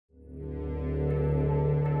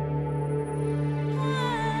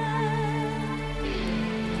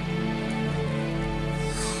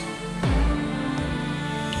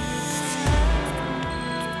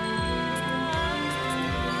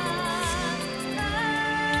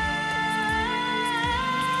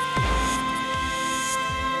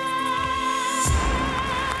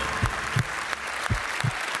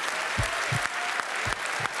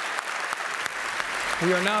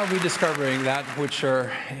We are now rediscovering that which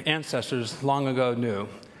our ancestors long ago knew,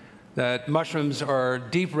 that mushrooms are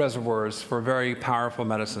deep reservoirs for very powerful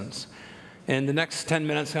medicines. In the next 10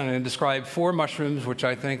 minutes, I'm going to describe 4 mushrooms which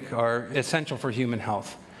I think are essential for human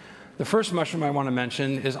health. The first mushroom I want to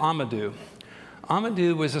mention is amadou.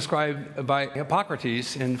 Amadou was described by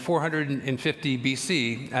Hippocrates in 450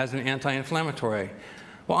 BC as an anti-inflammatory.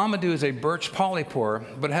 Well, amadou is a birch polypore,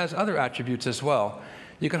 but it has other attributes as well.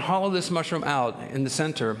 You can hollow this mushroom out in the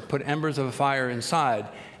center, put embers of a fire inside,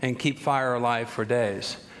 and keep fire alive for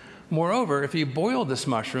days. Moreover, if you boil this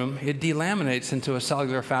mushroom, it delaminates into a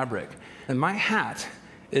cellular fabric. And my hat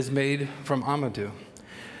is made from amadou.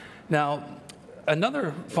 Now,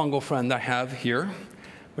 another fungal friend I have here,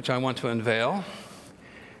 which I want to unveil,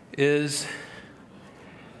 is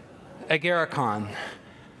agarikon.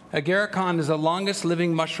 Agarikon is the longest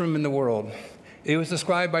living mushroom in the world. It was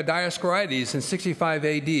described by Dioscorides in 65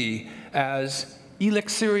 AD as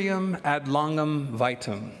elixirium ad longum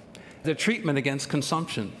vitam, the treatment against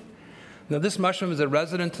consumption. Now, this mushroom is a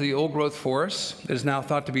resident of the old-growth forest. It is now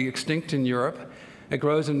thought to be extinct in Europe. It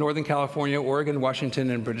grows in Northern California, Oregon, Washington,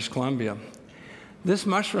 and British Columbia. This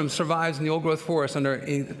mushroom survives in the old-growth forest under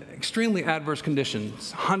extremely adverse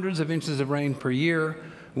conditions, hundreds of inches of rain per year,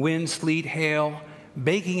 wind, sleet, hail,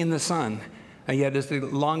 baking in the sun, and yet is the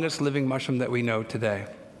longest living mushroom that we know today.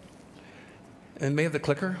 And may I have the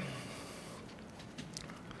clicker?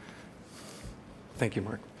 Thank you,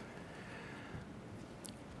 Mark.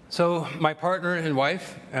 So my partner and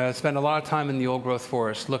wife spent a lot of time in the old-growth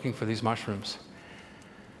forest looking for these mushrooms.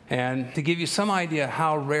 And to give you some idea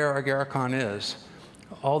how rare agarikon is,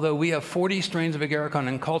 although we have 40 strains of agarikon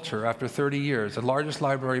in culture after 30 years, the largest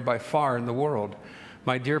library by far in the world,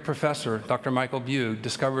 my dear professor, Dr. Michael Bugh,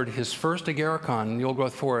 discovered his first agarikon in the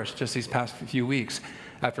old-growth forest just these past few weeks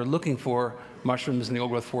after looking for mushrooms in the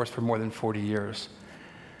old-growth forest for more than 40 years.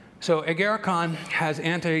 So agarikon has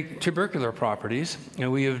anti-tubercular properties,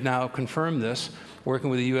 and we have now confirmed this working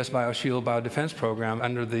with the U.S. BioShield Biodefense Program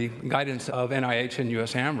under the guidance of NIH and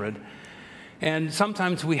U.S. AMRID. And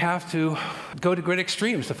sometimes we have to go to great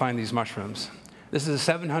extremes to find these mushrooms. This is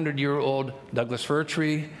a 700-year-old Douglas fir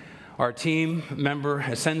tree. Our team member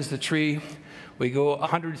ascends the tree. We go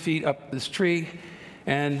 100 feet up this tree,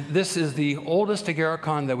 and this is the oldest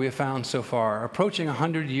agarikon that we have found so far, approaching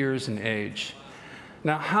 100 years in age.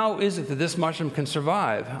 Now, how is it that this mushroom can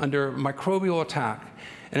survive under microbial attack?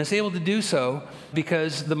 And it's able to do so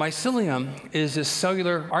because the mycelium is this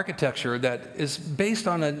cellular architecture that is based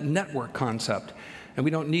on a network concept. And we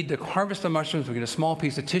don't need to harvest the mushrooms. We get a small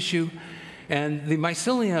piece of tissue. And the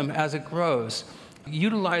mycelium, as it grows,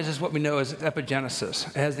 utilizes what we know as epigenesis.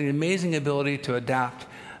 It has the amazing ability to adapt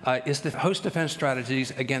its host defense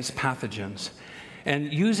strategies against pathogens.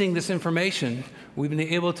 And using this information, we've been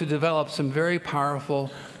able to develop some very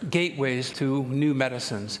powerful gateways to new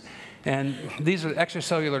medicines. And these are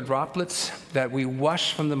extracellular droplets that we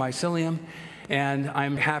wash from the mycelium. And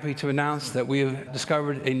I'm happy to announce that we have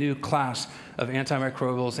discovered a new class of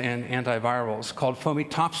antimicrobials and antivirals called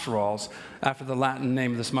fomitopsterols, after the Latin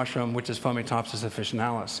name of this mushroom, which is Fomitopsis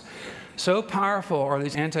officinalis. So powerful are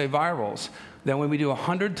these antivirals that when we do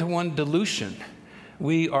 100-to-1 dilution,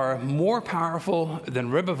 we are more powerful than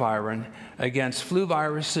ribavirin against flu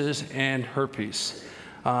viruses and herpes.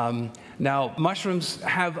 Now, mushrooms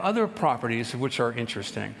have other properties which are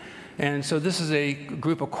interesting. And so this is a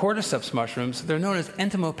group of cordyceps mushrooms. They're known as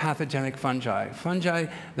entomopathogenic fungi, fungi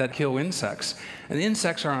that kill insects. And the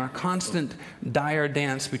insects are on a constant dire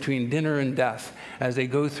dance between dinner and death as they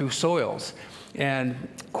go through soils. And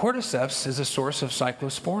cordyceps is a source of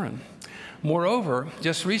cyclosporin. Moreover,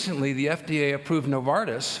 just recently, the FDA approved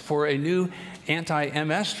Novartis for a new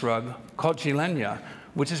anti-MS drug called Gilenya,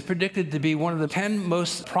 which is predicted to be one of the 10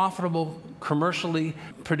 most profitable commercially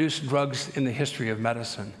produced drugs in the history of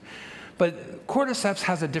medicine. But cordyceps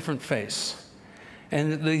has a different face.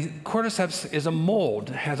 And the cordyceps is a mold,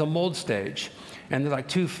 has a mold stage. And they're like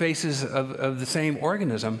two faces of the same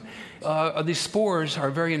organism. These spores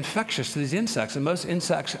are very infectious to these insects, and most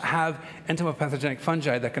insects have entomopathogenic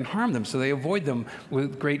fungi that can harm them, so they avoid them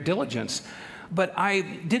with great diligence. But I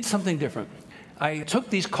did something different. I took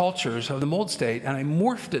these cultures of the mold state and I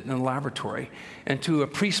morphed it in a laboratory into a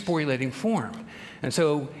pre-sporulating form. And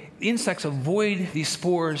so insects avoid these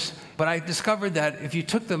spores, but I discovered that if you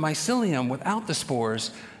took the mycelium without the spores,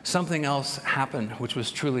 something else happened, which was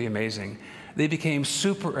truly amazing. They became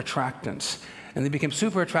super attractants. And they became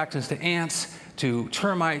super attractants to ants, to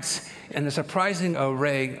termites, and a surprising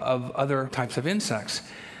array of other types of insects.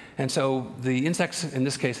 And so the insects, in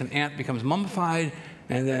this case an ant, becomes mummified,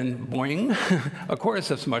 and then boing, a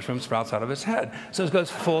cordyceps mushroom sprouts out of its head. So it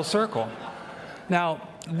goes full circle. Now,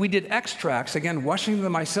 we did extracts, again, washing the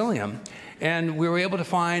mycelium, and we were able to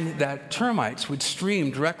find that termites would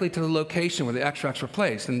stream directly to the location where the extracts were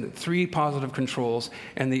placed, and 3 positive controls,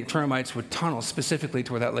 and the termites would tunnel specifically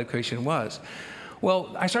to where that location was.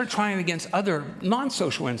 Well, I started trying against other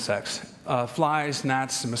non-social insects, flies,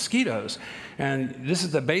 gnats, and mosquitoes. And this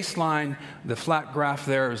is the baseline. The flat graph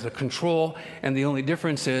there is the control. And the only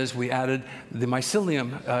difference is we added the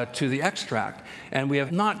mycelium to the extract. And we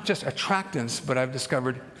have not just attractants, but I've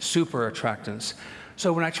discovered super attractants.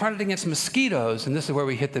 So when I tried it against mosquitoes, and this is where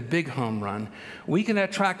we hit the big home run, we can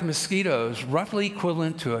attract mosquitoes roughly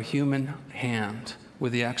equivalent to a human hand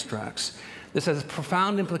with the extracts. This has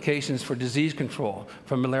profound implications for disease control,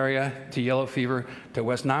 from malaria to yellow fever to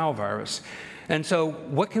West Nile virus. And so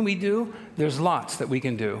what can we do? There's lots that we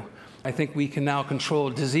can do. I think we can now control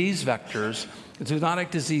disease vectors,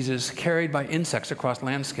 zoonotic diseases carried by insects across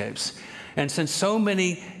landscapes. And since so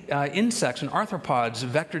many insects and arthropods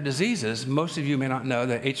vector diseases, most of you may not know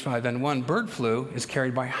that H5N1 bird flu is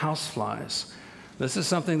carried by houseflies. This is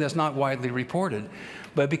something that's not widely reported.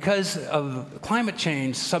 But because of climate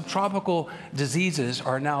change, subtropical diseases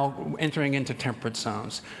are now entering into temperate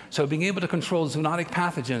zones. So being able to control zoonotic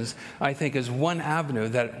pathogens, I think, is one avenue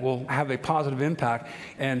that will have a positive impact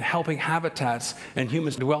in helping habitats and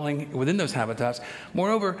humans dwelling within those habitats.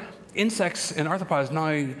 Moreover, insects and arthropods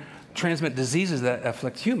not only transmit diseases that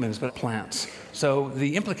afflict humans, but plants. So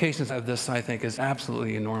the implications of this, I think, is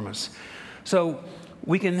absolutely enormous. So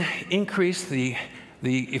we can increase the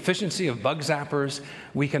efficiency of bug zappers.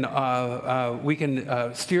 We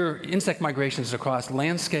can steer insect migrations across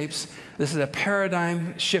landscapes. This is a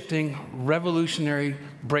paradigm-shifting, revolutionary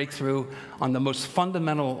breakthrough on the most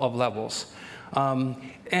fundamental of levels.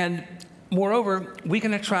 And moreover, we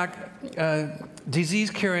can attract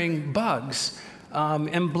disease-carrying bugs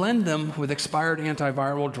and blend them with expired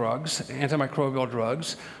antiviral drugs, antimicrobial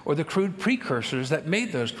drugs, or the crude precursors that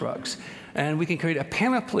made those drugs. And we can create a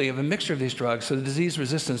panoply of a mixture of these drugs so the disease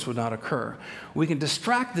resistance would not occur. We can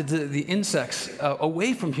distract the insects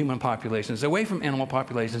away from human populations, away from animal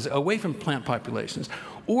populations, away from plant populations,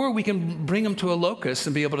 or we can bring them to a locus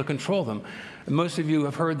and be able to control them. And most of you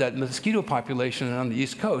have heard that the mosquito population on the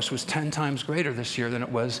East Coast was 10 times greater this year than it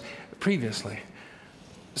was previously.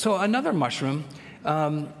 So another mushroom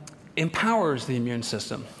empowers the immune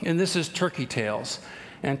system, and this is turkey tails.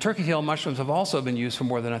 And turkey tail mushrooms have also been used for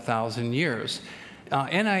more than 1,000 years.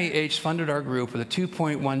 NIH funded our group with a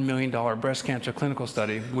 $2.1 million breast cancer clinical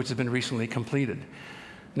study, which has been recently completed.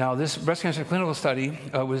 Now, this breast cancer clinical study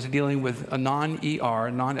was dealing with a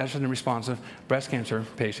non-ER, non-estrogen responsive breast cancer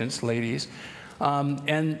patients, ladies.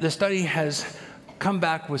 And the study has come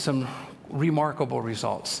back with some remarkable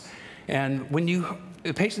results. And when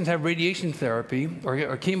patients have radiation therapy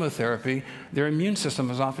or chemotherapy, their immune system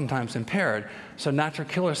is oftentimes impaired, so natural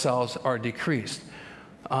killer cells are decreased.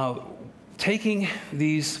 Taking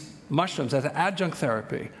these mushrooms as an adjunct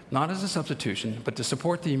therapy, not as a substitution, but to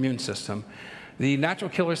support the immune system, the natural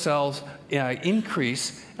killer cells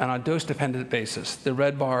increase on a dose-dependent basis. The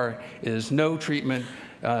red bar is no treatment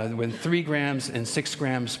with 3 grams and 6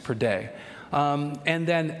 grams per day. And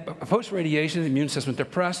then post-radiation, the immune system is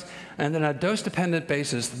depressed, and then on a dose-dependent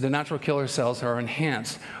basis, the natural killer cells are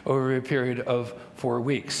enhanced over a period of 4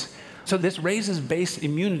 weeks. So this raises base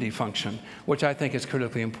immunity function, which I think is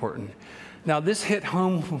critically important. Now, this hit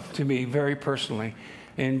home to me very personally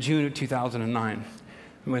in June of 2009,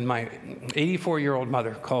 when my 84-year-old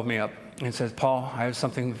mother called me up and said, "Paul, I have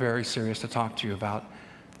something very serious to talk to you about,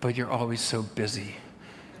 but you're always so busy."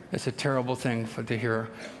 It's a terrible thing to hear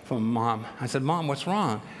from Mom. I said, "Mom, what's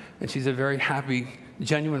wrong?" And she's a very happy,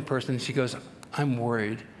 genuine person. She goes, "I'm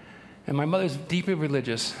worried." And my mother's deeply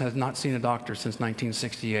religious, has not seen a doctor since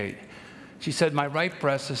 1968. She said, "My right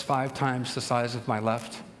breast is 5 times the size of my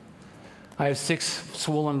left. I have 6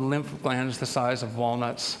 swollen lymph glands the size of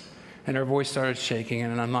walnuts." And her voice started shaking,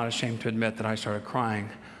 and I'm not ashamed to admit that I started crying.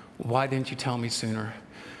 "Why didn't you tell me sooner?"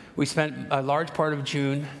 We spent a large part of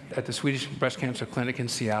June at the Swedish Breast Cancer Clinic in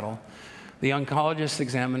Seattle. The oncologist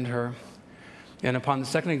examined her, and upon the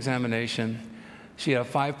second examination, she had a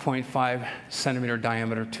 5.5 centimeter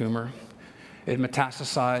diameter tumor. It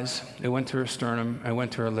metastasized, it went to her sternum, it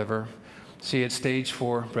went to her liver. She had stage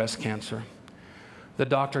 4 breast cancer. The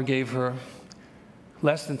doctor gave her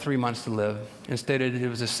less than 3 months to live and stated it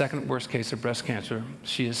was the second worst case of breast cancer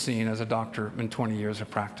she has seen as a doctor in 20 years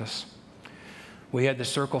of practice. We had the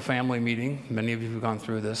Circle family meeting. Many of you have gone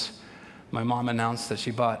through this. My mom announced that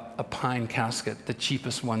she bought a pine casket, the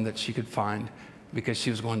cheapest one that she could find, because she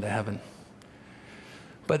was going to heaven.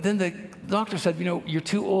 But then the doctor said, "You know, you're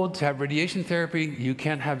too old to have radiation therapy. You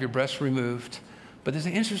can't have your breast removed, but there's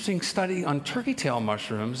an interesting study on turkey tail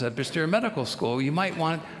mushrooms at Bristol Medical School. You might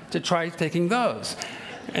want to try taking those.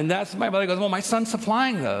 And that's, my mother goes, well, my son's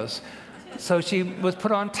supplying those. So she was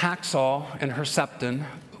put on Taxol and Herceptin,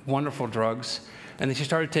 wonderful drugs. And then she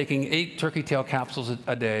started taking 8 turkey tail capsules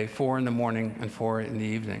a day, 4 in the morning and 4 in the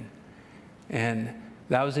evening. And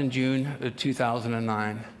that was in June of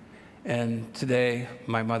 2009. And today,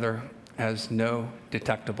 my mother has no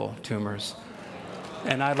detectable tumors.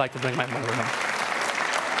 And I'd like to bring my mother home.